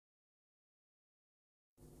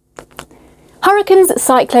Hurricanes,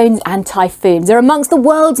 cyclones and typhoons are amongst the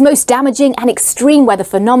world's most damaging and extreme weather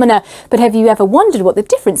phenomena. But have you ever wondered what the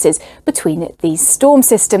difference is between these storm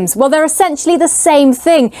systems? Well, they're essentially the same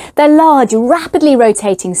thing. They're large, rapidly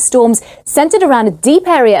rotating storms centred around a deep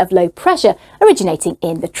area of low pressure originating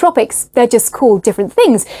in the tropics. They're just called different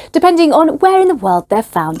things depending on where in the world they're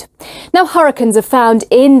found. Now, hurricanes are found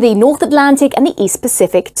in the North Atlantic and the East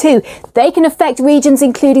Pacific too. They can affect regions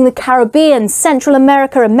including the Caribbean, Central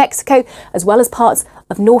America and Mexico, as well as parts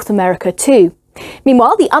of North America too.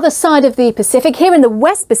 Meanwhile, the other side of the Pacific, here in the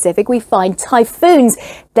West Pacific, we find typhoons.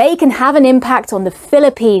 They can have an impact on the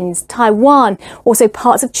Philippines, Taiwan, also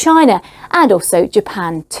parts of China and also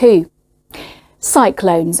Japan too.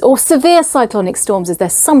 Cyclones, or severe cyclonic storms as they're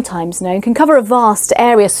sometimes known, can cover a vast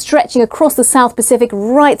area stretching across the South Pacific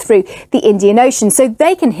right through the Indian Ocean. So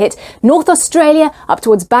they can hit North Australia up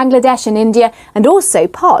towards Bangladesh and India, and also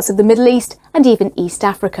parts of the Middle East and even East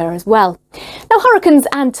Africa as well. Now, hurricanes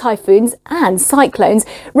and typhoons and cyclones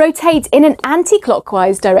rotate in an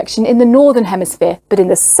anti-clockwise direction in the northern hemisphere, but in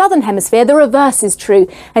the southern hemisphere the reverse is true,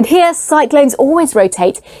 and here cyclones always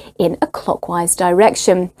rotate in a clockwise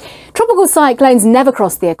direction. Tropical cyclones never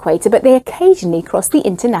cross the equator, but they occasionally cross the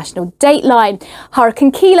international dateline.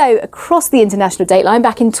 Hurricane Kilo crossed the international dateline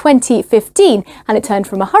back in 2015, and it turned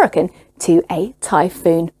from a hurricane to a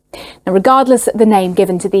typhoon. Now, regardless of the name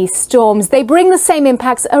given to these storms, they bring the same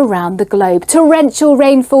impacts around the globe: torrential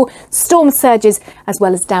rainfall, storm surges, as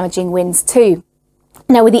well as damaging winds too.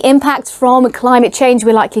 Now, with the impact from climate change,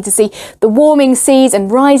 we're likely to see the warming seas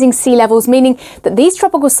and rising sea levels, meaning that these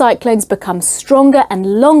tropical cyclones become stronger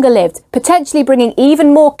and longer lived, potentially bringing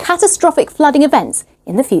even more catastrophic flooding events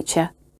in the future.